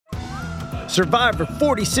Survivor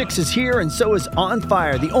 46 is here, and so is On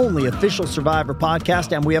Fire, the only official Survivor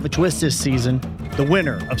podcast, and we have a twist this season. The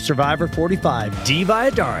winner of Survivor 45, Dee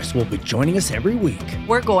Valladares, will be joining us every week.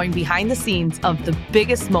 We're going behind the scenes of the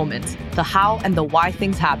biggest moments, the how and the why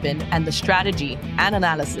things happen, and the strategy and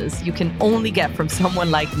analysis you can only get from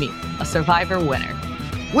someone like me, a Survivor winner.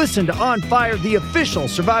 Listen to On Fire, the official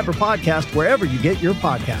Survivor podcast, wherever you get your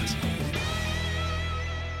podcasts.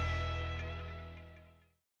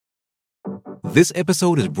 This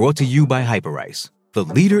episode is brought to you by Hyperice, the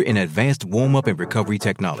leader in advanced warm-up and recovery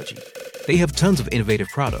technology. They have tons of innovative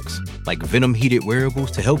products, like Venom-heated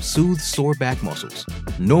wearables to help soothe sore back muscles,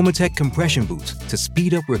 Normatec compression boots to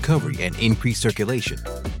speed up recovery and increase circulation,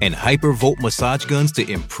 and Hypervolt massage guns to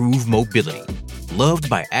improve mobility. Loved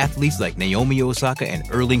by athletes like Naomi Osaka and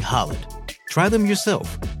Erling Haaland. Try them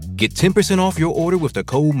yourself. Get 10% off your order with the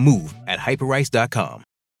code MOVE at Hyperice.com.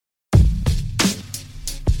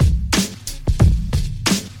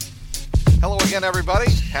 Hello again, everybody.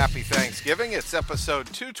 Happy Thanksgiving. It's episode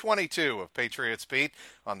 222 of Patriots Beat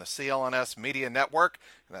on the CLNS Media Network.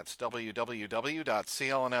 And that's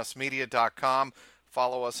www.clnsmedia.com.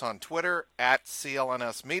 Follow us on Twitter at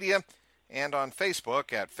CLNS Media and on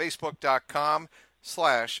Facebook at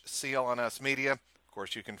facebook.com/CLNS Media. Of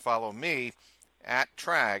course, you can follow me at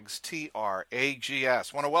Trags,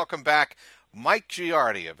 Trags. Want to welcome back Mike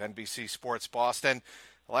Giardi of NBC Sports Boston.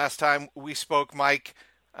 Last time we spoke, Mike,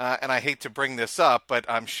 and I hate to bring this up, but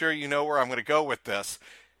I'm sure you know where I'm going to go with this.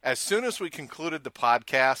 As soon as we concluded the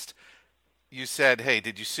podcast, you said, hey,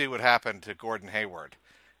 did you see what happened to Gordon Hayward?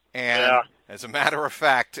 And as a matter of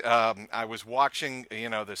fact, I was watching,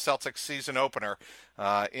 the Celtics season opener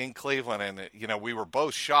in Cleveland, and, we were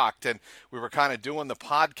both shocked, and we were kind of doing the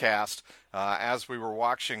podcast as we were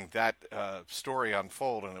watching that story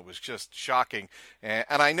unfold, and it was just shocking.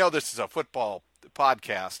 And I know this is a football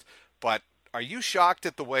podcast, but are you shocked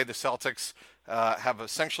at the way the Celtics have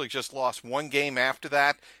essentially just lost one game after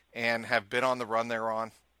that and have been on the run they're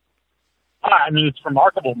on? I mean, it's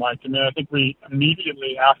remarkable, Mike. I mean, I think we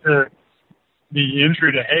immediately after the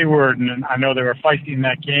injury to Hayward, and I know they were feisty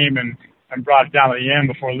that game and brought it down to the end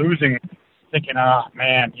before losing, thinking,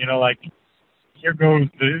 here goes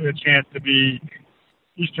the chance to be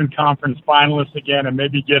Eastern Conference finalists again and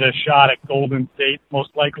maybe get a shot at Golden State,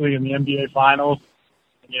 most likely in the NBA Finals.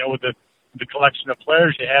 And, with the collection of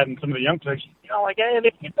players you had and some of the young players, they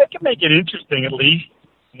can make it interesting at least.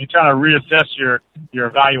 And you're trying to reassess your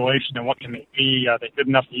evaluation and what can they be. Are they good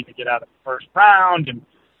enough to even get out of the first round? And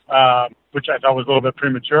which I thought was a little bit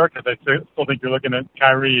premature because I still think you're looking at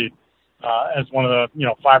Kyrie as one of the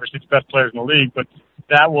 5 or 6 best players in the league. But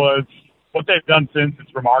that was what they've done since.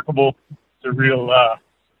 It's remarkable. It's a real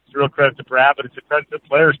credit to Brad, but it's a credit to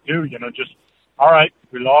players too. Just all right,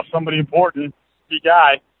 we lost somebody important, key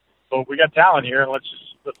guy. So we got talent here. Let's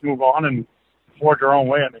move on and forge our own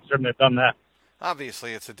way, and they certainly have done that.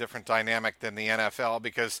 Obviously, it's a different dynamic than the NFL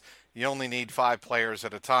because you only need 5 players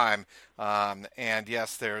at a time. And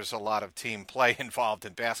yes, there's a lot of team play involved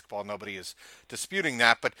in basketball. Nobody is disputing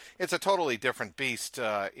that, but it's a totally different beast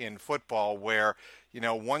in football where,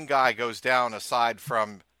 one guy goes down aside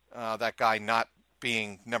from that guy not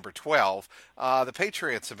being number 12. The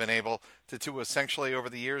Patriots have been able to essentially over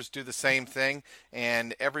the years do the same thing,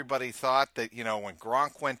 and everybody thought that when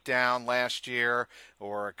Gronk went down last year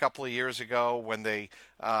or a couple of years ago when they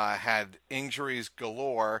had injuries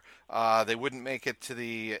galore, they wouldn't make it to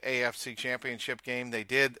the AFC Championship game. They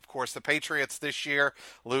did. Of course, the Patriots this year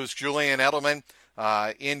lose Julian Edelman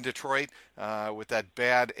in Detroit with that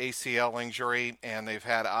bad ACL injury, and they've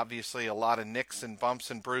had obviously a lot of nicks and bumps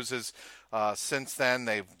and bruises since then.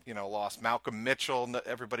 They've lost Malcolm Mitchell.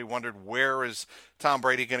 Everybody wondered where is Tom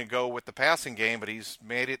Brady going to go with the passing game, but he's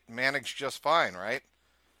managed just fine, right?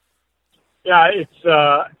 Yeah, it's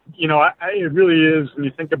it really is when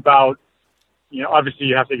you think about obviously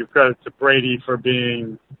you have to give credit to Brady for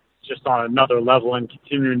being just on another level and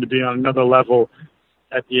continuing to be on another level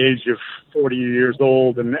at the age of 40 years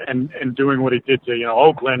old and doing what he did to,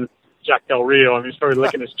 Oakland, Jack Del Rio. I mean, he started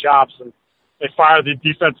licking his chops, and they fired the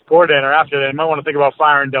defensive coordinator after that. They might want to think about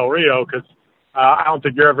firing Del Rio because I don't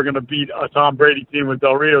think you're ever going to beat a Tom Brady team with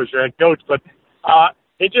Del Rio as your head coach. But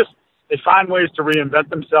they find ways to reinvent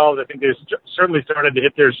themselves. I think they certainly started to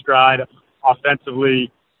hit their stride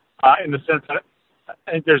offensively in the sense that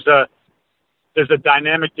I think there's a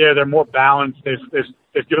dynamic there. They're more balanced.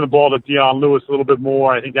 They've given the ball to Dion Lewis a little bit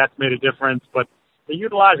more. I think that's made a difference. But they're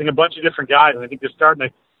utilizing a bunch of different guys, and I think they're starting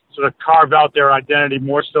to sort of carve out their identity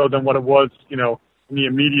more so than what it was, in the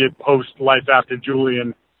immediate post-life after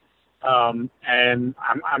Julian. And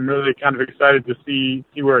I'm really kind of excited to see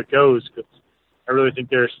where it goes because I really think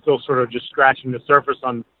they're still sort of just scratching the surface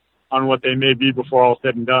on what they may be before all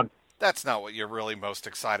said and done. That's not what you're really most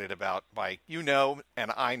excited about, Mike. You know,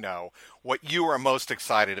 and I know what you are most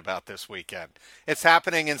excited about this weekend. It's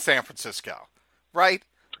happening in San Francisco, right?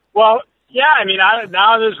 Well, yeah, I mean,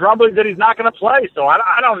 now there's rumbling that he's not going to play, so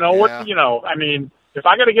I don't know what, I mean, if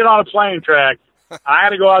I got to get on a plane track, I got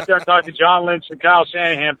to go out there and talk to John Lynch and Kyle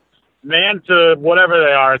Shanahan, man to whatever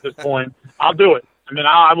they are at this point. I'll do it. I mean,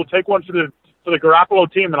 I will take one for the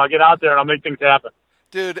Garoppolo team, and I'll get out there and I'll make things happen.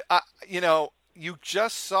 Dude, you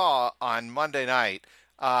just saw on Monday night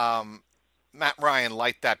Matt Ryan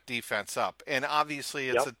light that defense up. And obviously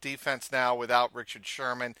it's a defense now without Richard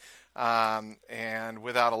Sherman and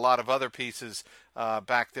without a lot of other pieces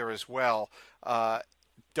back there as well.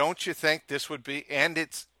 Don't you think this would be, and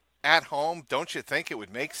it's at home, don't you think it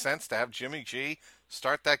would make sense to have Jimmy G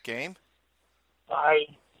start that game? I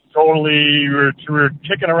totally, we're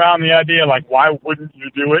kicking around the idea, like, why wouldn't you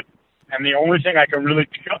do it? And the only thing I can really,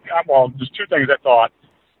 there's two things I thought.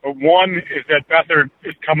 But one is that Beathard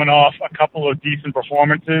is coming off a couple of decent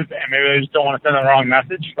performances, and maybe they just don't want to send the wrong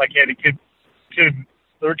message. Like, yeah,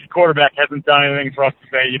 the rookie quarterback hasn't done anything for us to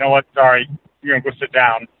say, you know what, sorry, you're going to go sit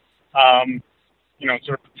down.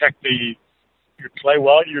 Sort of protect you play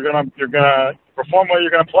well, you're gonna perform well, you're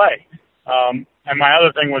gonna play. And my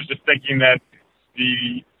other thing was just thinking that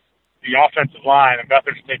the offensive line, and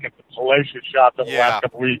Beathard's taken some hellacious shots over the last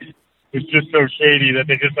couple of weeks, is just so shady that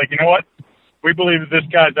they're just like, you know what? We believe that this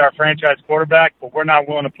guy's our franchise quarterback, but we're not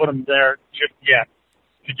willing to put him there just yet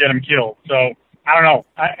to get him killed. So I don't know.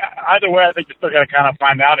 Either way, I think you still got to kind of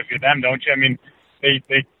find out if you're them, don't you? I mean, they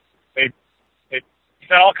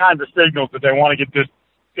send all kinds of signals that they want to get this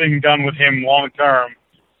thing done with him long term.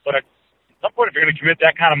 But at some point, if you're going to commit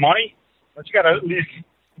that kind of money, don't you got to at least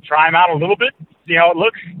try him out a little bit, see how it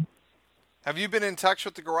looks? Have you been in touch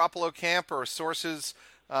with the Garoppolo camp or sources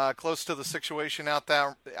close to the situation out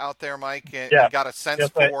there, Mike? And you got a sense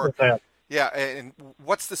for? Yeah, and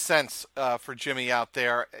what's the sense for Jimmy out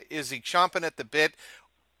there? Is he chomping at the bit?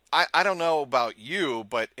 I don't know about you,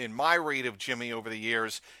 but in my read of Jimmy over the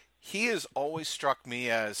years, he has always struck me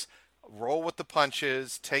as roll with the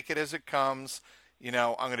punches, take it as it comes. I'm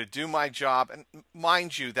going to do my job. And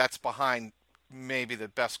mind you, that's behind maybe the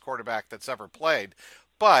best quarterback that's ever played.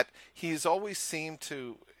 But he's always seemed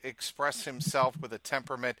to express himself with a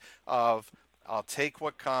temperament of, I'll take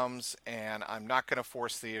what comes, and I'm not going to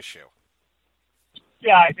force the issue.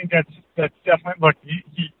 Yeah, I think that's definitely, look,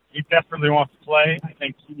 he desperately wants to play. I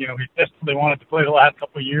think, he desperately wanted to play the last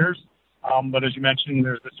couple of years. But as you mentioned,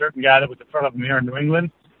 there's a certain guy that was in front of him here in New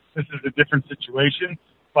England. This is a different situation.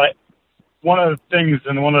 But one of the things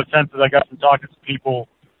and one of the senses I got from talking to people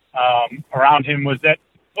around him was that,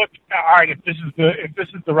 look, all right, if this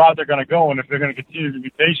is the route they're going to go, and if they're going to continue to be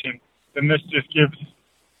patient, then this just gives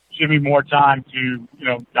Jimmy more time to,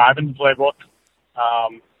 dive into the playbook,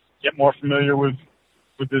 get more familiar with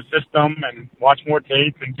the system, and watch more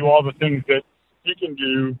tape, and do all the things that he can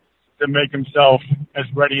do to make himself as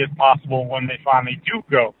ready as possible when they finally do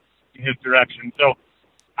go in his direction. So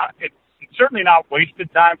it's certainly not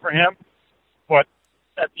wasted time for him, but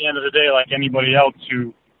at the end of the day, like anybody else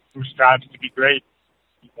who strives to be great,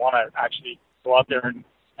 you want to actually go out there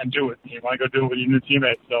and do it. You want to go do it with your new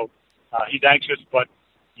teammates. So he's anxious, but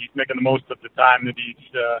he's making the most of the time that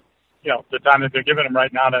the time that they're giving him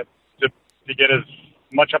right now to get as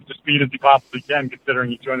much up to speed as he possibly can, considering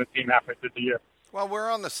he joined the team halfway through the year. Well,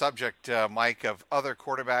 we're on the subject, Mike, of other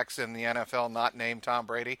quarterbacks in the NFL not named Tom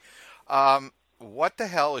Brady. What the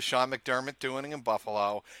hell is Sean McDermott doing in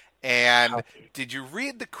Buffalo? And did you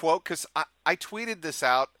read the quote? Because I tweeted this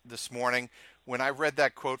out this morning when I read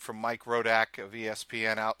that quote from Mike Rodak of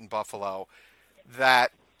ESPN out in Buffalo,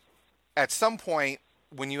 that at some point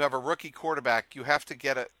when you have a rookie quarterback, you have to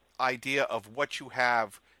get an idea of what you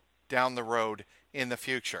have down the road in the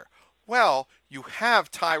future. Well, you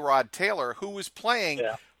have Tyrod Taylor, who is playing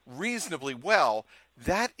reasonably well.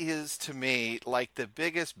 That is, to me, like the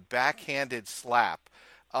biggest backhanded slap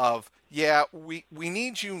of, we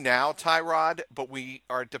need you now, Tyrod, but we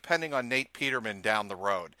are depending on Nate Peterman down the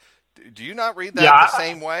road. Do you not read that the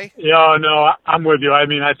same way? Yeah, no, I'm with you. I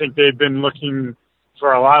mean, I think they've been looking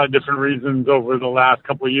for a lot of different reasons over the last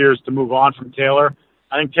couple of years to move on from Taylor.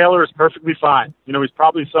 I think Taylor is perfectly fine. He's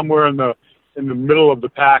probably somewhere in the middle of the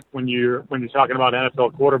pack when you're talking about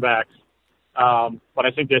NFL quarterbacks. But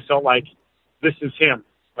I think they felt like this is him.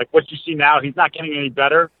 Like what you see now, he's not getting any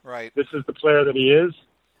better. Right. This is the player that he is.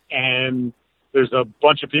 And there's a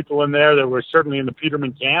bunch of people in there that were certainly in the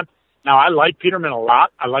Peterman camp. Now, I like Peterman a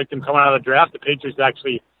lot. I liked him coming out of the draft. The Patriots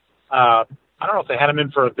actually, I don't know if they had him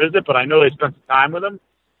in for a visit, but I know they spent some time with him.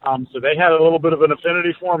 So they had a little bit of an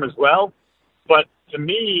affinity for him as well. But to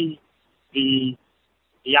me, the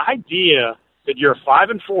idea that you're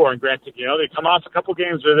 5-4, and granted, they come off a couple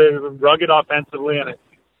games where they're rugged offensively, and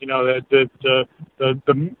the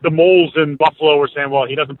moles in Buffalo were saying, well,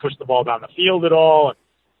 he doesn't push the ball down the field at all. And,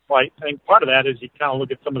 well, I think part of that is you kind of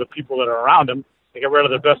look at some of the people that are around him. They got rid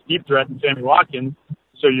of their best deep threat in Sammy Watkins,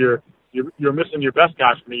 so you're missing your best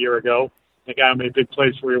guy from a year ago, the guy who made big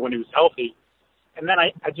plays for you when he was healthy. And then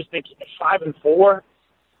I just think at 5-4,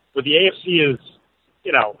 but the AFC is,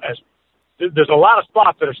 there's a lot of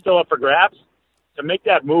spots that are still up for grabs. To make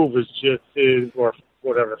that move or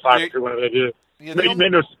whatever, 5-3, whatever they do, made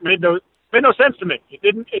no sense to me. It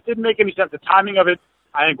didn't make any sense. The timing of it,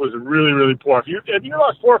 I think, was really, really poor. If you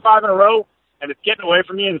lost 4 or 5 in a row and it's getting away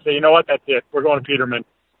from you and say, you know what, that's it, we're going to Peterman.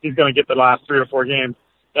 He's going to get the last 3 or 4 games.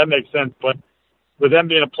 That makes sense. But with them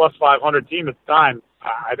being a plus 500 team at the time,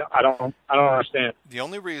 I don't understand. The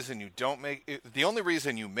only reason you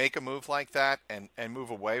make a move like that and move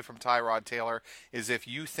away from Tyrod Taylor is if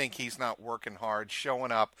you think he's not working hard,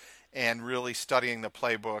 showing up, and really studying the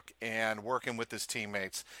playbook and working with his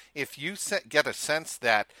teammates. If you get a sense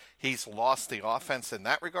that he's lost the offense in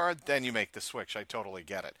that regard, then you make the switch. I totally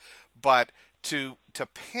get it. But to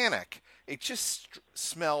panic, it just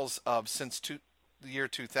smells of the year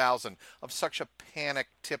 2000 of such a panic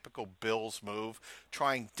typical Bills move,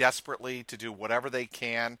 trying desperately to do whatever they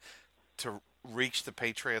can to reach the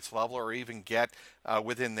Patriots level or even get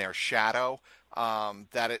within their shadow,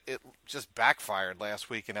 that it just backfired last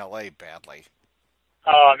week in LA badly.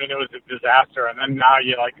 Oh, I mean, it was a disaster. And then now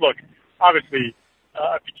you're like, look, obviously,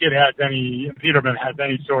 if Peterman has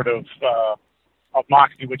any sort of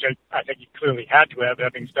moxie, which I think he clearly had to have,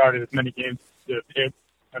 having started as many games as he did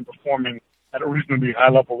and performing at a reasonably high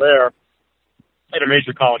level there at a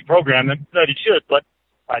major college program, that he should. But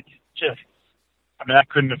that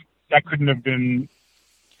couldn't have been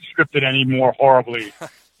scripted any more horribly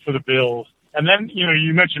for the Bills. And then,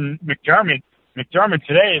 you mentioned McDermott. McDermott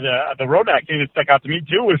today, the Rodak thing that stuck out to me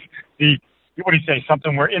too was what do you say?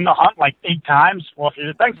 Something we're in the hunt like 8 times. Well, if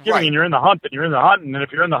you're Thanksgiving right, and you're in the hunt, then you're in the hunt, and then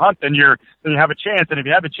if you're in the hunt, then you have a chance, and if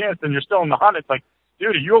you have a chance, then you're still in the hunt. It's like,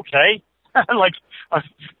 dude, are you okay?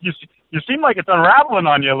 You seem like it's unraveling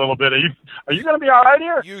on you a little bit. Are you going to be all right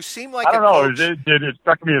here? You seem like I don't know. It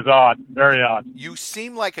struck me as odd, very odd. You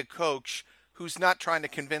seem like a coach who's not trying to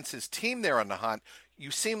convince his team they're on the hunt. You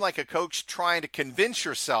seem like a coach trying to convince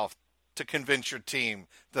yourself to convince your team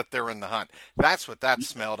that they're in the hunt. That's what that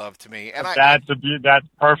smelled of to me. And that's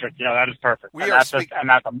perfect. Yeah, that is perfect. That's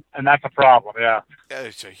a problem. Yeah,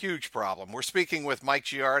 it's a huge problem. We're speaking with Mike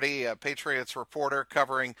Giardi, a Patriots reporter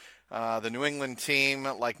covering the New England team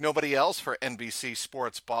like nobody else for NBC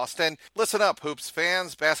Sports Boston. Listen up, Hoops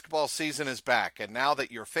fans. Basketball season is back, and now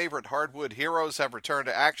that your favorite hardwood heroes have returned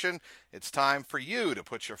to action, it's time for you to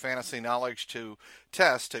put your fantasy knowledge to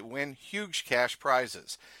test to win huge cash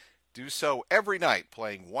prizes. Do so every night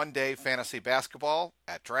playing one-day fantasy basketball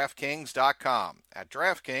at DraftKings.com. At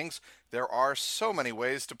DraftKings, there are so many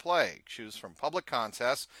ways to play. Choose from public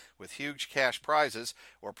contests with huge cash prizes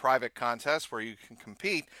or private contests where you can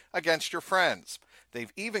compete against your friends.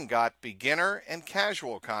 They've even got beginner and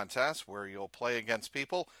casual contests where you'll play against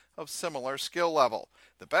people of similar skill level.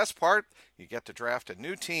 The best part, you get to draft a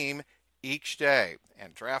new team each day,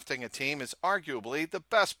 and drafting a team is arguably the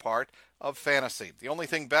best part of fantasy. The only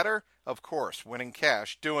thing better, of course, winning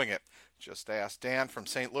cash doing it. Just ask Dan from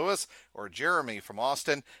St. Louis or Jeremy from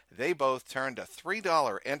Austin. They both turned a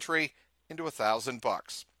 $3 entry into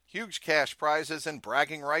 $1,000. Huge cash prizes and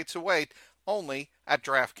bragging rights await only at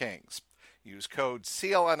DraftKings. Use code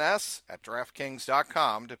CLNS at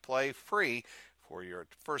DraftKings.com to play free for your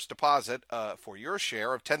first deposit for your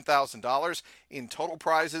share of $10,000 in total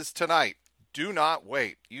prizes tonight. Do not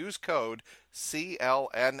wait. Use code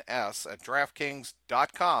CLNS at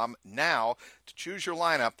DraftKings.com now to choose your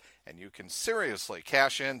lineup, and you can seriously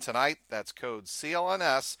cash in tonight. That's code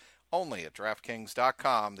CLNS only at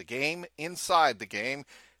DraftKings.com. The game inside the game.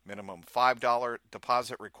 Minimum $5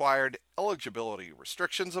 deposit required. Eligibility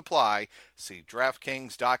restrictions apply. See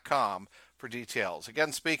DraftKings.com for details.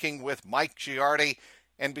 Again, speaking with Mike Giardi,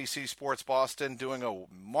 NBC Sports Boston, doing a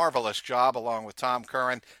marvelous job along with Tom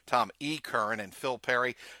E. Curran, and Phil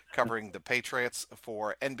Perry covering the Patriots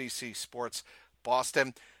for NBC Sports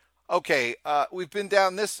Boston. Okay, we've been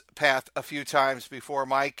down this path a few times before,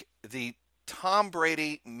 Mike. The Tom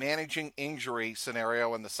Brady managing injury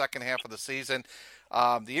scenario in the second half of the season.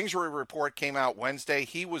 The injury report came out Wednesday.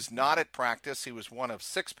 He was not at practice. He was one of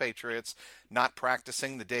 6 Patriots not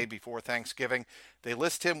practicing the day before Thanksgiving. They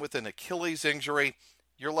list him with an Achilles injury.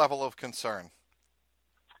 Your level of concern?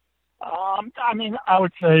 I mean, I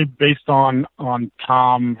would say based on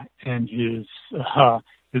Tom and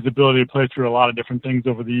his ability to play through a lot of different things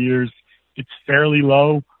over the years, it's fairly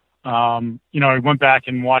low. I went back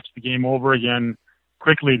and watched the game over again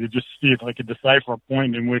quickly to just see if I could decipher a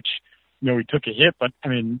point in which, he took a hit. But, I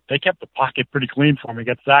mean, they kept the pocket pretty clean for him. He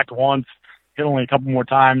got sacked once, hit only a couple more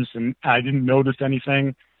times, and I didn't notice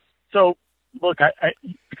anything. So, look, I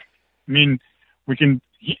mean,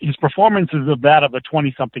 his performance is that of a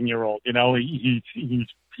 20-something-year-old. He's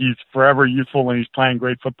forever youthful and he's playing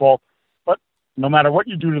great football. But no matter what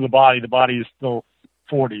you do to the body is still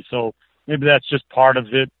 40. So maybe that's just part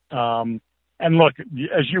of it. And look,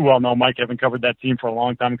 as you well know, Mike, having covered that team for a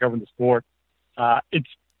long time, covering the sport, it's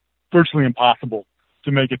virtually impossible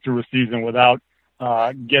to make it through a season without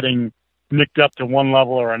getting nicked up to one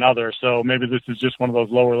level or another. So maybe this is just one of those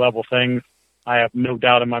lower level things. I have no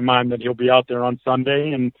doubt in my mind that he'll be out there on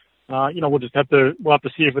Sunday, and we'll have to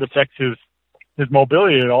see if it affects his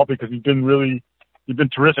mobility at all, because he's been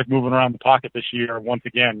terrific moving around the pocket this year once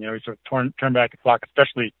again. He's sort of turned back the clock,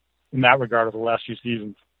 especially in that regard over the last few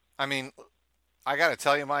seasons. I mean, I got to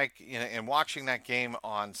tell you, Mike, in watching that game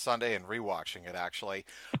on Sunday and rewatching it, actually,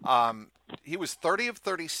 he was 30 of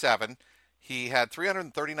 37. He had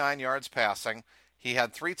 339 yards passing. He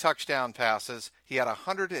had 3 touchdown passes. He had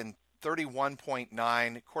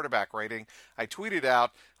 131.9 quarterback rating. I tweeted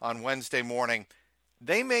out on Wednesday morning,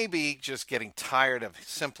 they may be just getting tired of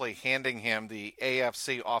simply handing him the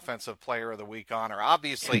AFC Offensive Player of the Week honor.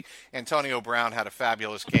 Obviously, Antonio Brown had a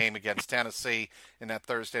fabulous game against Tennessee in that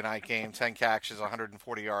Thursday night game, 10 catches,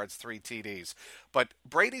 140 yards, 3 TDs. But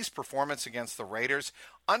Brady's performance against the Raiders,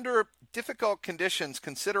 under difficult conditions,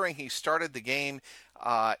 considering he started the game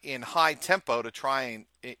in high tempo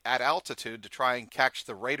at altitude to try and catch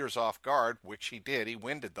the Raiders off guard, which he did. He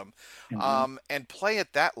winded them. And play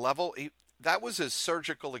at that level, that was as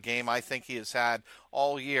surgical a game I think he has had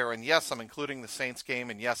all year. And yes, I'm including the Saints game,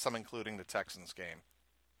 and yes, I'm including the Texans game.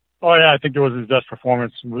 Oh, yeah, I think it was his best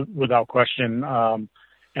performance without question. I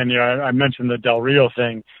mentioned the Del Rio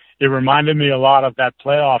thing. It reminded me a lot of that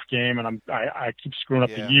playoff game, and I keep screwing up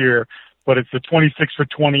the year, but it's the 26 for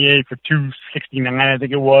 28 for 269, I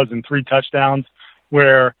think it was, and 3 touchdowns,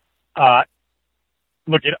 where,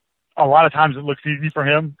 a lot of times it looks easy for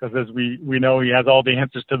him because, as we know, he has all the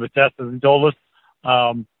answers to the test, as he told us.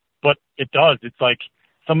 But it does. It's like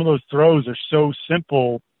some of those throws are so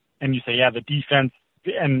simple, and you say, yeah, the defense,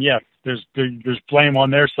 and yes, there's blame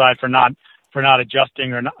on their side for not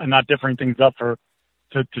adjusting or not differing things up to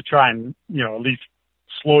try and at least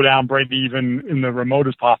slow down Brady even in the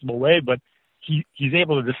remotest possible way. But he's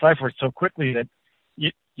able to decipher it so quickly that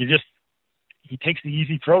he takes the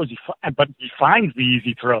easy throws, but he finds the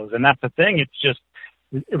easy throws, and that's the thing. It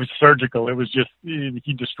was surgical. It was just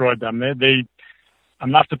he destroyed them.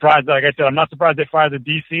 I'm not surprised. Like I said, I'm not surprised they fired the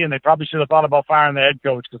DC, and they probably should have thought about firing the head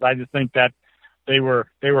coach, because I just think that they were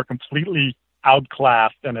completely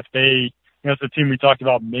outclassed. And if it's the team we talked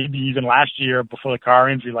about maybe even last year before the car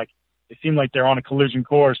injury, like they seemed like they're on a collision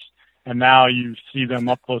course, and now you see them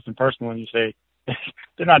up close and personal, and you say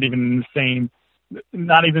they're not even in the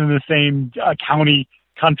same county,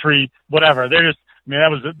 country, whatever. They're just, that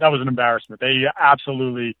was an embarrassment. They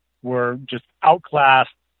absolutely were just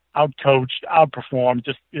outclassed, outcoached, outperformed.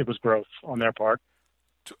 Just, it was gross on their part.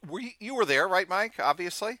 You were there, right, Mike?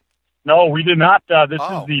 Obviously. No, we did not. This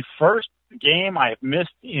is the first game I have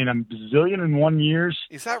missed in a bazillion and 1 years.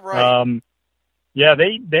 Is that right? Yeah,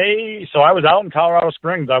 so I was out in Colorado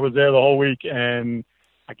Springs. I was there the whole week, and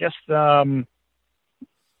I guess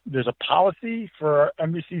there's a policy for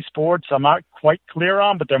NBC Sports I'm not quite clear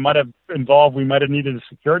on, but we might have needed a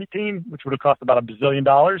security team, which would have cost about $1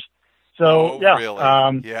 bazillion. So, yeah.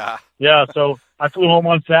 Really? Yeah, so I flew home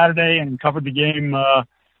on Saturday and covered the game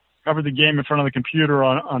in front of the computer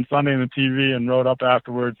on Sunday on the TV, and wrote up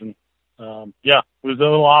afterwards. And, it was a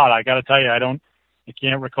little odd. I got to tell you, I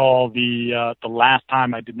can't recall the last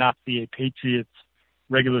time I did not see a Patriots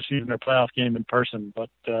regular season or playoff game in person, but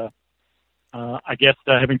I guess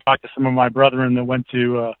having talked to some of my brethren that went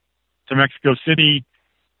to Mexico City,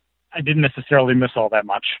 I didn't necessarily miss all that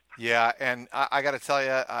much. Yeah, and I got to tell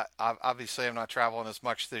you, obviously I'm not traveling as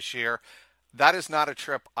much this year. That is not a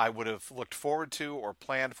trip I would have looked forward to or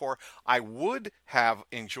planned for. I would have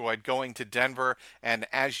enjoyed going to Denver, and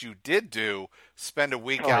as you did do, spend a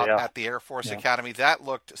week out at the Air Force Academy. That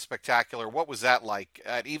looked spectacular. What was that like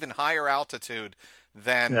at even higher altitude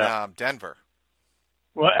than Denver?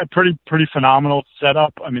 Well, a pretty phenomenal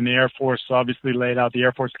setup. I mean, the Air Force obviously laid out, the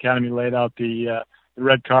Air Force Academy laid out the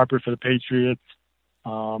red carpet for the Patriots.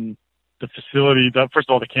 The facility, first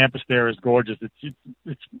of all, the campus there is gorgeous.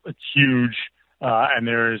 It's huge. and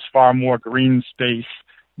there is far more green space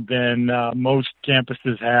than most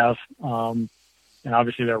campuses have. And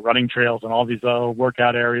obviously there are running trails and all these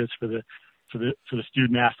workout areas for the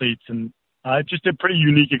student athletes, and just a pretty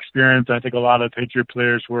unique experience. I think a lot of Patriot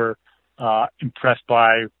players were impressed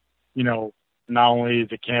by, not only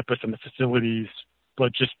the campus and the facilities,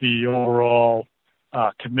 but just the overall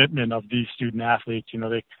commitment of these student athletes.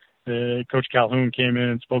 Coach Calhoun came in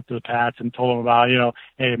and spoke to the Pats and told them about,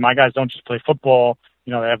 hey, my guys don't just play football.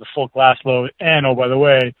 They have the full class load. And, oh, by the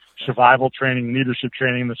way, survival training, leadership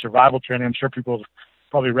training, the survival training, I'm sure people have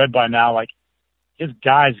probably read by now, like his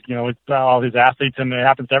guys, all his athletes, and it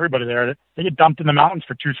happens to everybody there, they get dumped in the mountains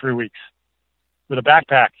for 2-3 weeks with a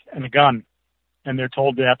backpack and a gun. And they're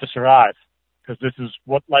told they have to survive because this is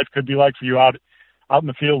what life could be like for you out in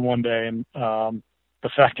the field one day. And the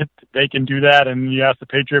fact that they can do that, and you ask the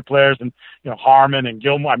Patriot players and, Harmon and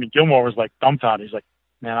Gilmore. I mean, Gilmore was like dumbfounded. He's like,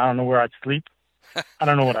 man, I don't know where I'd sleep. I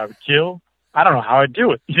don't know what I would kill. I don't know how I'd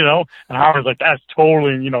do it, And Howard's like, that's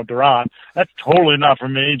totally, Duran, that's totally not for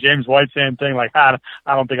me. James White, same thing. Like, I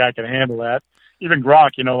don't think I can handle that. Even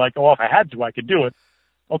Gronk, if I had to, I could do it.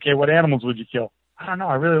 Okay, what animals would you kill? I don't know.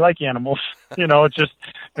 I really like animals.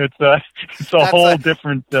 It's a whole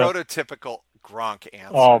different prototypical Gronk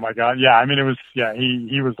answer. Oh my God. Yeah. I mean, it was,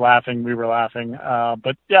 he was laughing. We were laughing.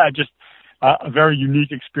 But yeah, just a very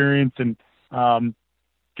unique experience, and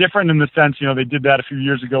different in the sense, they did that a few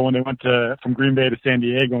years ago when they went from Green Bay to San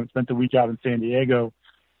Diego and spent the week out in San Diego,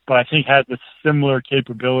 but I think has the similar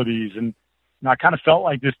capabilities. And I kind of felt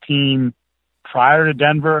like this team prior to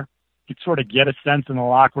Denver, you could sort of get a sense in the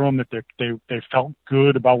locker room that they felt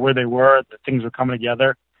good about where they were, that things were coming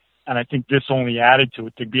together. And I think this only added to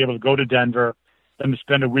it, to be able to go to Denver, then to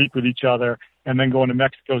spend a week with each other, and then go into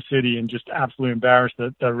Mexico City and just absolutely embarrass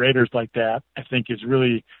the Raiders like that, I think is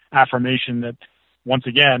really affirmation that, once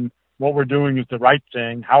again, what we're doing is the right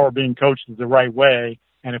thing. How we're being coached is the right way.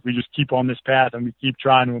 And if we just keep on this path and we keep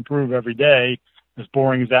trying to improve every day, as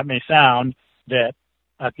boring as that may sound, that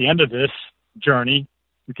at the end of this journey,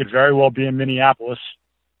 we could very well be in Minneapolis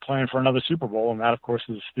playing for another Super Bowl. And that, of course,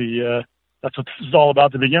 is that's what this is all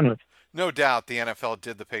about to begin with. No doubt the NFL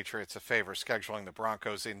did the Patriots a favor scheduling the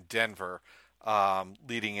Broncos in Denver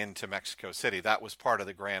leading into Mexico City. That was part of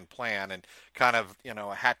the grand plan, and kind of,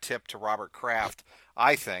 a hat tip to Robert Kraft,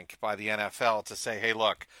 I think, by the NFL to say, hey,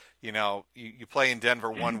 look, you play in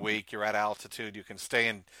Denver 1 week, you're at altitude, you can stay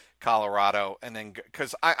in Colorado, and then,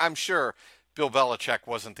 because I'm sure Bill Belichick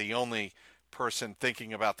wasn't the only person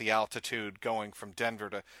thinking about the altitude going from Denver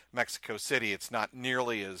to Mexico City. It's not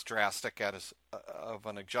nearly as drastic of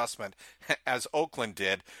an adjustment as Oakland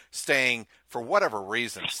did, staying, for whatever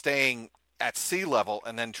reason, staying at sea level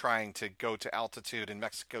and then trying to go to altitude in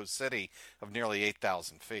Mexico City of nearly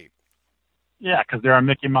 8,000 feet. Yeah, because they're a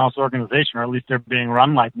Mickey Mouse organization, or at least they're being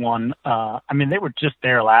run like one. I mean, they were just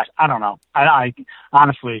there I don't know. I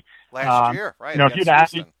honestly. Last year, right? If you'd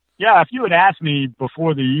asked me, if you had asked me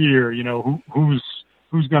before the year, who's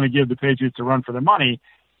going to give the Patriots a run for their money,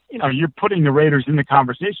 you're putting the Raiders in the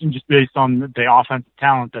conversation just based on the offensive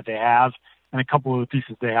talent that they have and a couple of the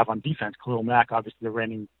pieces they have on defense. Khalil Mack, obviously the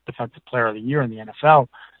reigning defensive player of the year in the NFL.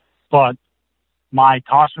 But my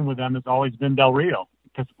caution with them has always been Del Rio,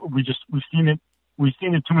 because we've seen it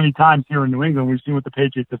too many times here in New England. We've seen what the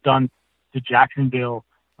Patriots have done to Jacksonville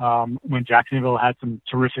when Jacksonville had some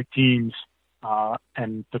terrific teams,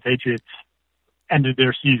 and the Patriots ended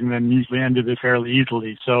their season and usually ended it fairly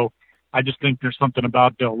easily. So I just think there's something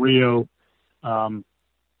about Del Rio, the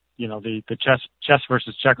chess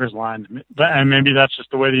versus checkers line. And maybe that's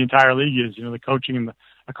just the way the entire league is, the coaching and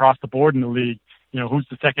across the board in the league. Who's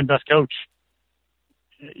the second best coach?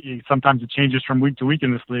 Sometimes it changes from week to week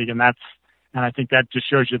in this league, and I think that just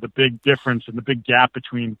shows you the big difference and the big gap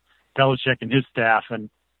between Belichick and his staff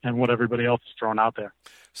and what everybody else is throwing out there.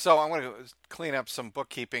 So I want to clean up some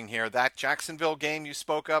bookkeeping here. That Jacksonville game you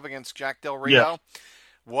spoke of against Jack Del Rio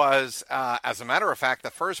was, as a matter of fact,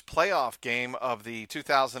 the first playoff game of the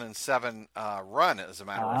 2007 run, as a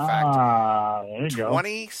matter of fact. There you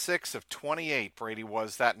 26 of 28, Brady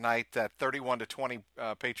was that night, that 31-20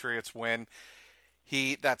 Patriots win.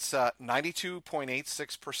 That's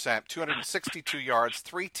 92.86%, 262 yards,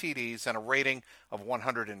 3 TDs, and a rating of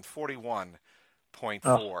 141.4.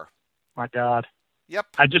 Oh, my God. Yep.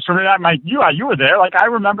 I just remember that. You were there. Like, I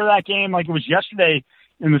remember that game like it was yesterday,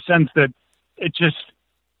 in the sense that it just,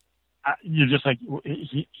 you're just like,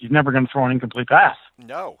 he's never going to throw an incomplete pass.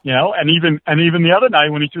 No. And even the other night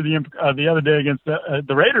when he threw the other day against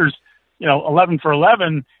the Raiders, 11 for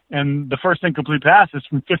 11, and the first incomplete pass is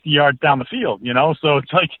from 50 yards down the field, So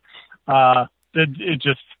it's like,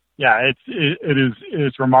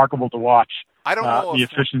 it's remarkable to watch I don't know the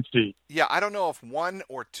if efficiency. Yeah, I don't know if one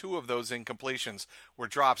or two of those incompletions were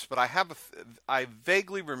drops, but I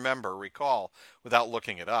vaguely recall, without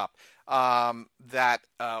looking it up, that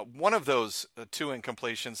one of those two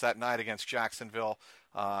incompletions that night against Jacksonville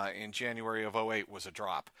in January of '08 was a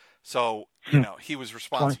drop. So, he was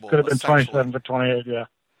responsible Could have been essentially. 27 for 28, yeah.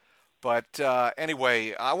 But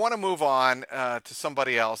anyway, I want to move on to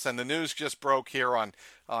somebody else. And the news just broke here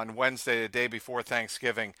on Wednesday, the day before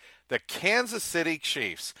Thanksgiving. The Kansas City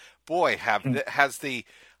Chiefs, boy, has the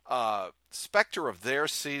specter of their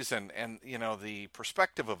season and, the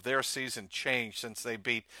perspective of their season changed since they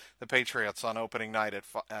beat the Patriots on opening night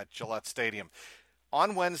at Gillette Stadium.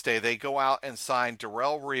 On Wednesday, they go out and sign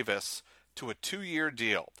Darrelle Revis to a 2-year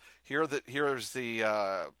deal. Here's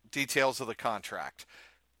the details of the contract.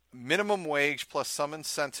 Minimum wage plus some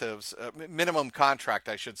incentives, minimum contract,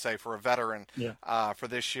 I should say, for a veteran for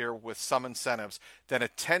this year with some incentives, then a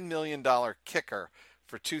 $10 million kicker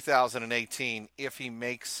for 2018 if he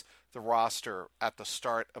makes the roster at the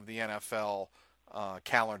start of the NFL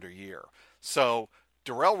calendar year. So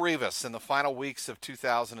Darrelle Revis in the final weeks of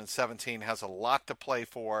 2017 has a lot to play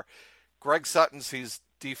for. Greg Sutton's, he's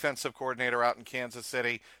defensive coordinator out in Kansas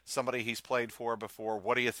City, somebody he's played for before.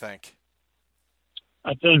 What do you think?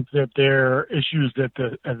 I think that their issues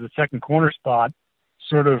as a second corner spot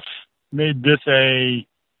sort of made this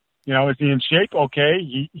is he in shape? Okay.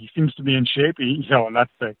 He seems to be in shape. And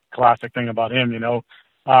that's the classic thing about him,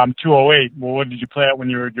 208. Well, what did you play at when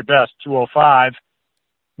you were at your best? 205.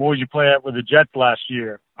 What would you play at with the Jets last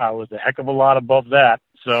year? I was a heck of a lot above that.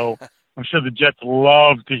 So I'm sure the Jets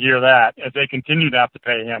love to hear that as they continue to have to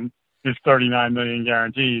pay him his $39 million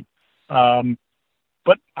guaranteed.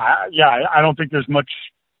 But I don't think there's much.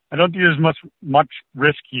 I don't think there's much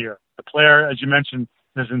risk here. The player, as you mentioned,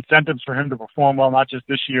 there's incentives for him to perform well, not just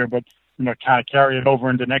this year, but kind of carry it over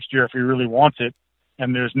into next year if he really wants it.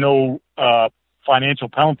 And there's no financial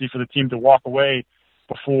penalty for the team to walk away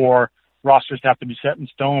before rosters have to be set in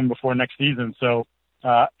stone before next season. So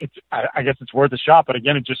I guess it's worth a shot. But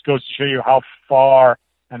again, it just goes to show you how far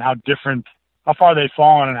they've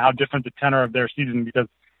fallen and how different the tenor of their season, because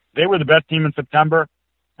they were the best team in September,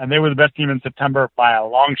 and they were the best team in September by a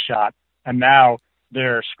long shot. And now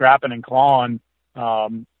they're scrapping and clawing,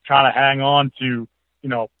 trying to hang on to,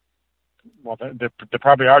 they're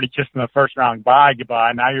probably already kissing the first round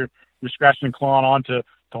goodbye. Now you're scratching and clawing on to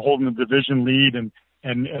holding the division lead and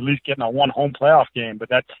at least getting a one home playoff game. But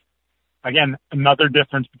that's, again, another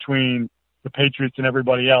difference between the Patriots and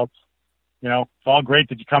everybody else. It's all great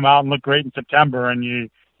that you come out and look great in September and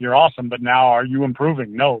you're awesome, but now are you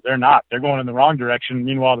improving? No, they're not. They're going in the wrong direction.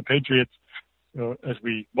 Meanwhile, the Patriots, as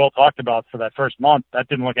we well talked about for that first month, that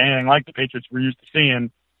didn't look anything like the Patriots we're used to seeing.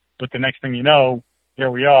 But the next thing you know, here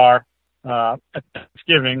we are at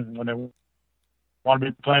Thanksgiving when they want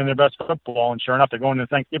to be playing their best football, and sure enough, they're going to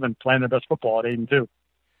Thanksgiving playing their best football at 8-2.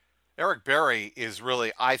 Eric Berry is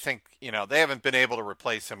really, I think, they haven't been able to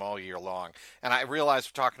replace him all year long. And I realize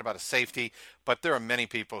we're talking about a safety, but there are many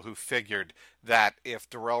people who figured that if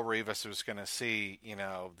Darrelle Revis was going to see,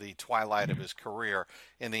 the twilight of his career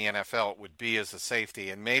in the NFL, it would be as a safety.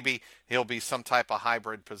 And maybe he'll be some type of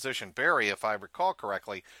hybrid position. Berry, if I recall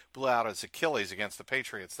correctly, blew out his Achilles against the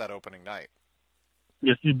Patriots that opening night.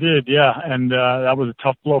 Yes, you did, yeah. And that was a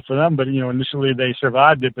tough blow for them. But, initially they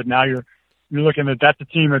survived it, but now you're looking at that's a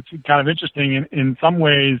team that's kind of interesting in some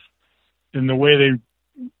ways in the way they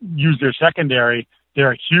use their secondary.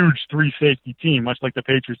 They're a huge 3-safety team, much like the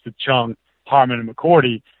Patriots with Chung, Harmon, and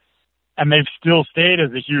McCourty. And they've still stayed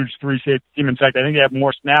as a huge 3-safety team. In fact, I think they have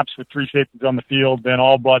more snaps with 3 safeties on the field than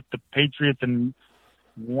all but the Patriots and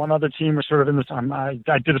one other team are sort of in this. I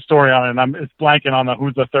did a story on it, and it's blanking on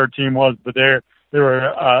who the third team was, but they were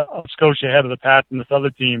a Scotia ahead of the Pats and this other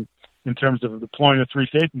team in terms of deploying the 3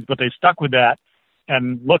 safeties, but they've stuck with that.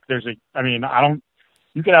 And look,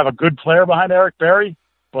 you could have a good player behind Eric Berry,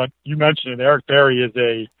 but you mentioned it, Eric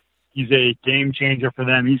Berry he's a game changer for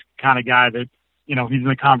them. He's the kind of guy that, he's in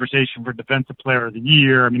the conversation for defensive player of the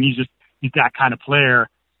year. I mean, he's that kind of player,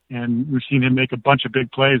 and we've seen him make a bunch of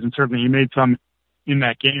big plays, and certainly he made some in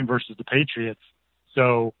that game versus the Patriots.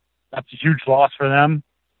 So that's a huge loss for them.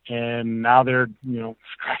 And now they're,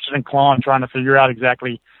 scratching and clawing, trying to figure out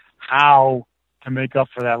exactly how to make up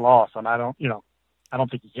for that loss. And I don't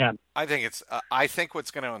think he can. I think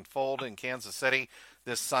what's going to unfold in Kansas City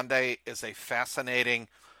this Sunday is fascinating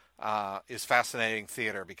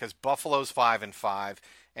theater, because Buffalo's 5-5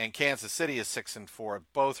 and Kansas City is 6-4.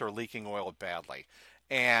 Both are leaking oil badly.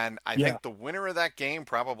 And I think the winner of that game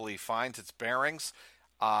probably finds its bearings.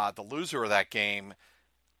 The loser of that game,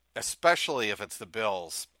 especially if it's the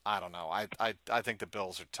Bills, I don't know. I think the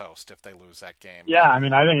Bills are toast if they lose that game. Yeah, I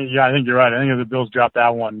mean, I think you're right. I think if the Bills drop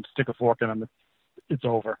that one, stick a fork in them, it's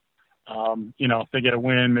over. If they get a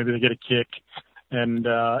win, maybe they get a kick and,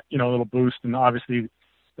 a little boost. And obviously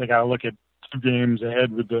they got to look at 2 games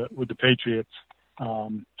ahead with the Patriots.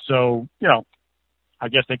 I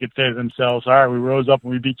guess they could say to themselves, all right, we rose up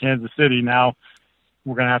and we beat Kansas City. Now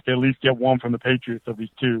we're going to have to at least get one from the Patriots of these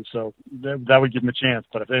 2. So that would give them a chance.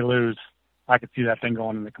 But if they lose, I could see that thing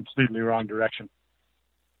going in the completely wrong direction.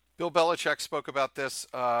 Bill Belichick spoke about this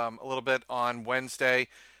a little bit on Wednesday.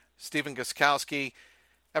 Stephen Gostkowski,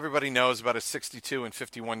 everybody knows about his 62 and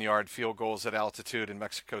 51-yard field goals at altitude in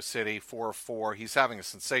Mexico City, 4-4. He's having a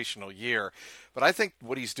sensational year. But I think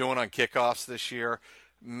what he's doing on kickoffs this year,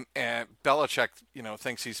 and Belichick,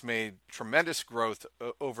 thinks he's made tremendous growth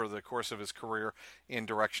over the course of his career in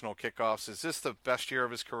directional kickoffs. Is this the best year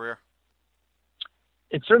of his career?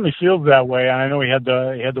 It certainly feels that way. And I know he had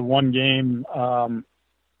the one game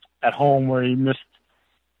at home where he missed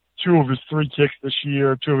 2 of his 3 kicks this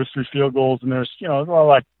year, 2 of his 3 field goals, and there's a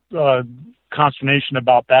lot of consternation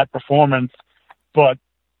about that performance. But,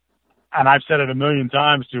 and I've said it a million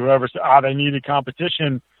times to whoever said, they needed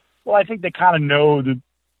competition. Well, I think they kind of know that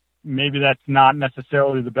maybe that's not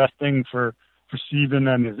necessarily the best thing for Steven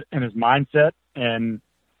and his mindset.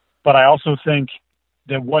 But I also think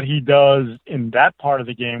that what he does in that part of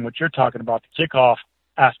the game, what you're talking about, the kickoff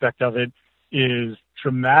aspect of it, is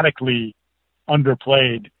dramatically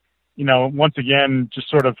underplayed. Once again, just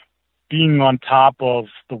sort of being on top of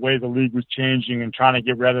the way the league was changing and trying to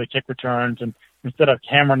get rid of the kick returns, and instead of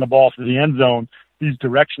hammering the ball through the end zone, these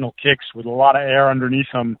directional kicks with a lot of air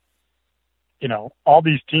underneath them. All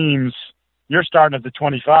these teams, you're starting at the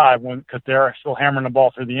 25 because they're still hammering the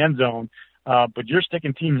ball through the end zone, but you're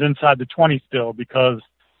sticking teams inside the 20 still because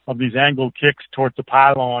of these angled kicks towards the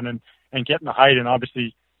pylon and getting the height. And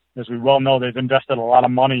obviously, as we well know, they've invested a lot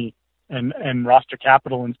of money and roster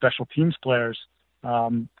capital in special teams players,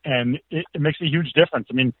 and it makes a huge difference.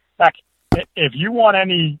 I mean, heck, if you want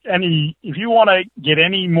to get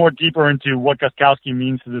any more deeper into what Gostkowski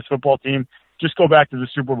means to this football team, just go back to the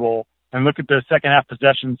Super Bowl and look at the second half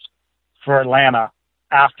possessions for Atlanta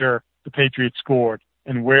after the Patriots scored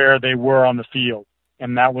and where they were on the field.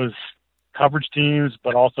 And that was coverage teams,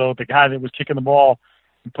 but also the guy that was kicking the ball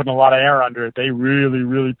and putting a lot of air under it. They really,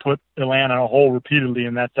 really put Atlanta in a hole repeatedly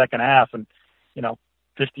in that second half. And,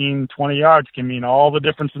 15, 20 yards can mean all the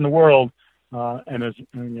difference in the world. And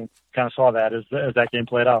kind of saw that as that game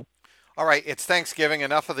played out. All right, it's Thanksgiving.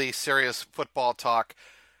 Enough of the serious football talk.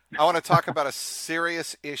 I want to talk about a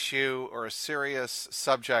serious issue or a serious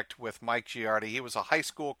subject with Mike Giardi. He was a high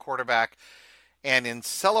school quarterback, and in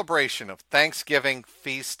celebration of Thanksgiving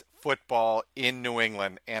feast football in New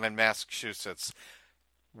England and in Massachusetts,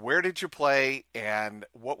 where did you play and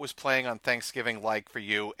what was playing on Thanksgiving like for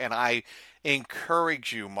you? And I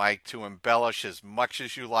encourage you, Mike, to embellish as much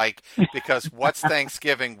as you like, because what's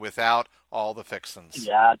Thanksgiving without all the fixins?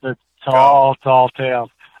 Yeah, it's tall tales.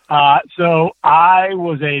 So I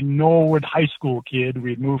was a Norwood High School kid. We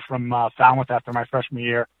had moved from Falmouth after my freshman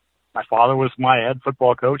year. My father was my head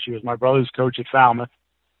football coach. He was my brother's coach at Falmouth.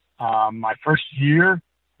 My first year,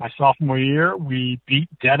 my sophomore year, we beat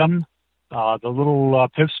Dedham. The little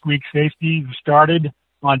pipsqueak safety who started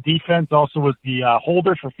on defense also was the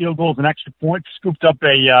holder for field goals and extra points, scooped up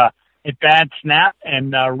a bad snap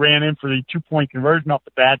and ran in for the 2-point conversion off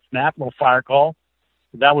the bad snap, little fire call.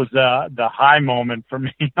 That was the high moment for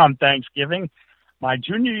me on Thanksgiving. My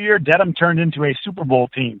junior year, Dedham turned into a Super Bowl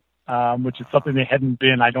team, which is something they hadn't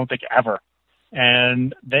been, I don't think, ever.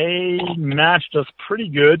 And they matched us pretty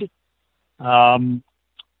good.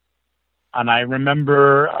 And I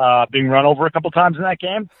remember being run over a couple times in that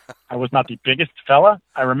game. I was not the biggest fella.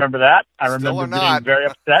 I remember that. I remember being very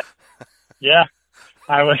upset. Yeah.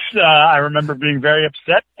 I remember being very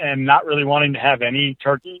upset and not really wanting to have any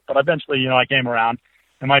turkey, but eventually, I came around.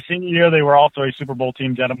 In my senior year, they were also a Super Bowl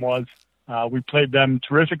team, Dedham was. We played them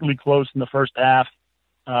terrifically close in the first half.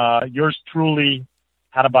 Yours truly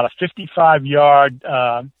had about a 55-yard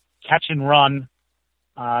catch and run.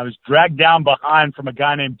 I was dragged down behind from a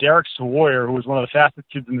guy named Derek Sawyer, who was one of the fastest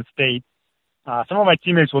kids in the state. Some of my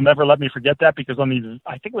teammates will never let me forget that because I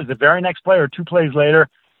think it was the very next play or 2 plays later,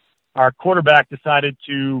 our quarterback decided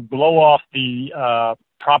to blow off the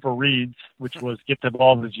proper reads, which was get the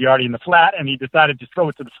ball to Giardi in the flat, and he decided to throw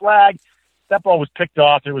it to the flag. That ball was picked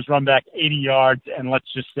off. It was run back 80 yards, and let's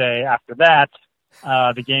just say after that,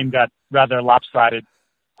 the game got rather lopsided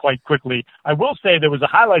quite quickly. I will say there was a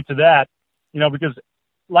highlight to that, because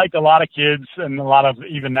like a lot of kids and a lot of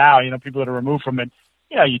even now, people that are removed from it,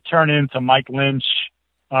 you turn into Mike Lynch,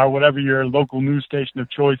 or whatever your local news station of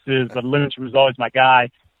choice is, but Lynch was always my guy,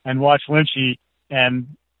 and watch Lynchy.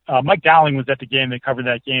 And Mike Dowling was at the game. They covered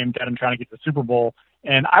that game, got him trying to get the Super Bowl,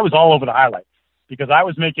 and I was all over the highlights because I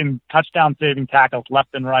was making touchdown-saving tackles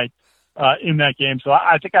left and right in that game. So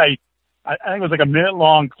I think it was like a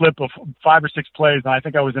minute-long clip of 5 or 6 plays, and I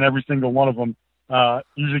think I was in every single one of them,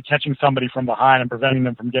 usually catching somebody from behind and preventing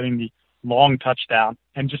them from getting the long touchdown.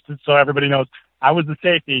 And just so everybody knows, I was the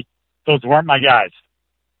safety. Those weren't my guys.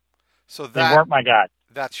 So they weren't my guys.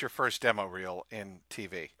 That's your first demo reel in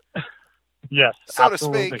TV. Yes, so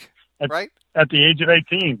absolutely. To speak, right? At the age of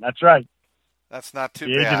 18, that's right. That's not too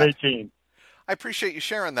bad. The age of 18. I appreciate you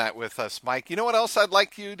sharing that with us, Mike. You know what else I'd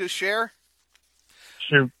like you to share?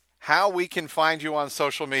 Shoot. How we can find you on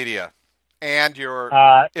social media and your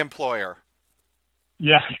employer.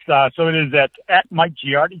 Yes, so it is at Mike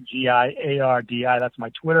Giardi, Giardi. That's my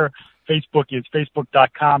Twitter. Facebook is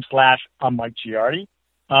facebook.com/Mike Giardi.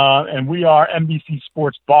 And we are NBC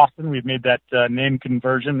Sports Boston. We've made that name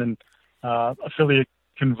conversion and affiliate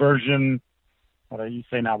conversion, what do you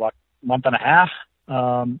say now, about a month and a half?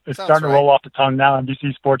 It's starting to roll off the tongue now,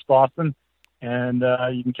 NBC Sports Boston. And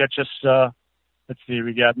you can catch us, let's see,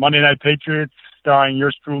 we got Monday Night Patriots starring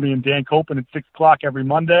yours truly and Dan Copen at 6 o'clock every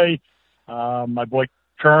Monday. My boy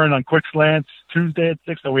Kern on Quick Slants Tuesday at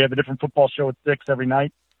 6. So we have a different football show at 6 every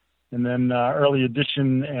night. And then Early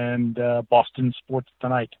Edition and Boston Sports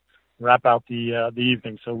Tonight wrap out the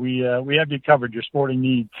evening. So we have you covered, your sporting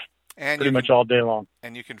needs, and pretty much all day long.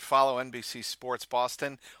 And you can follow NBC Sports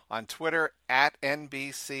Boston on Twitter at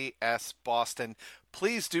NBCS Boston.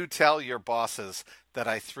 Please do tell your bosses that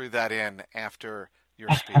I threw that in after your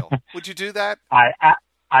spiel. Would you do that? I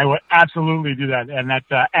would absolutely do that, and that's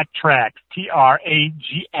at Trags,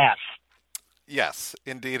 TRAGS. Yes,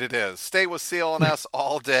 indeed it is. Stay with CLNS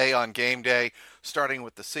all day on game day, starting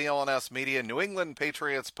with the CLNS Media New England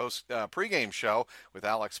Patriots pregame show with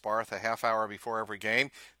Alex Barth a half hour before every game.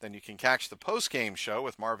 Then you can catch the postgame show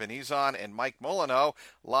with Marvin Ezon and Mike Molyneux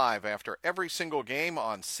live after every single game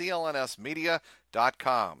on clnsmedia.com.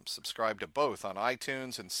 Subscribe to both on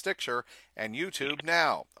iTunes and Stitcher and YouTube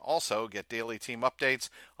now. Also, get daily team updates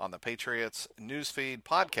on the Patriots Newsfeed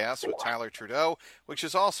podcast with Tyler Trudeau, which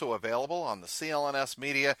is also available on the CLNS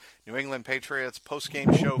Media New England Patriots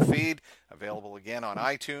postgame show feed, available again on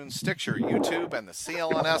iTunes, Stitcher, YouTube, and the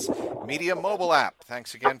CLNS Media mobile app.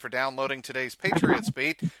 Thanks again for downloading today's Patriots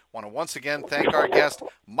Beat. Want to once again thank our guest,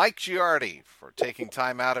 Mike Giardi, for taking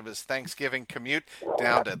time out of his Thanksgiving commute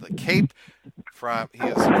down to the Cape. He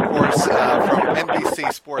is, of course, from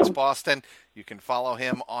NBC Sports Boston. You can follow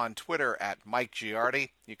him on Twitter at Mike Giardi.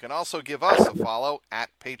 You can also give us a follow at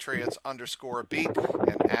Patriots_Beat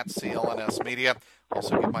and at CLNS Media.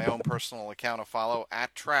 Also give my own personal account a follow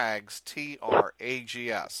at Trags,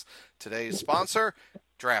 TRAGS. Today's sponsor,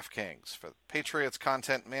 DraftKings. For Patriots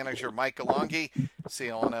content manager Mike Alongi,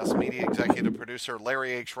 CLNS media executive producer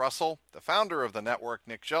Larry H. Russell, the founder of the network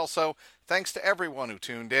Nick Gelso, thanks to everyone who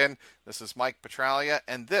tuned in. This is Mike Petralia,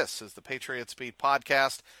 and this is the Patriots Beat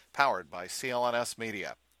podcast, powered by CLNS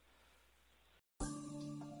Media.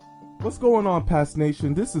 What's going on, Pass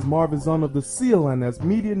Nation? This is Marvin Zahn of the CLNS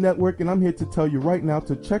Media Network, and I'm here to tell you right now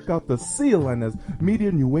to check out the CLNS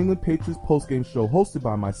Media New England Patriots postgame show hosted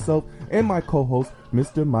by myself and my co-host,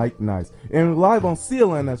 Mr. Mike Nice. And live on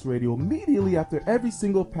CLNS Radio immediately after every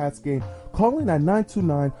single Pats game. Call in at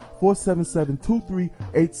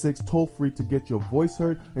 929-477-2386 toll free to get your voice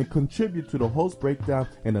heard and contribute to the host breakdown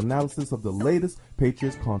and analysis of the latest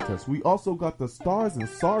Patriots contest. We also got the stars and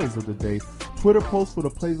sorries of the day, Twitter posts for the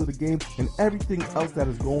plays of the game, and everything else that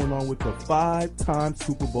is going on with the 5-time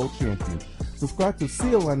Super Bowl champions. Subscribe to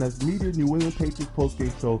CLNS Media New England Patriots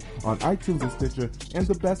postgame show on iTunes and Stitcher, and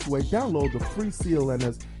the best way, download the free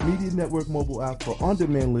CLNS Media Network mobile app for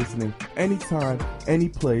on-demand listening anytime, any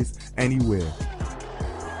place, anywhere.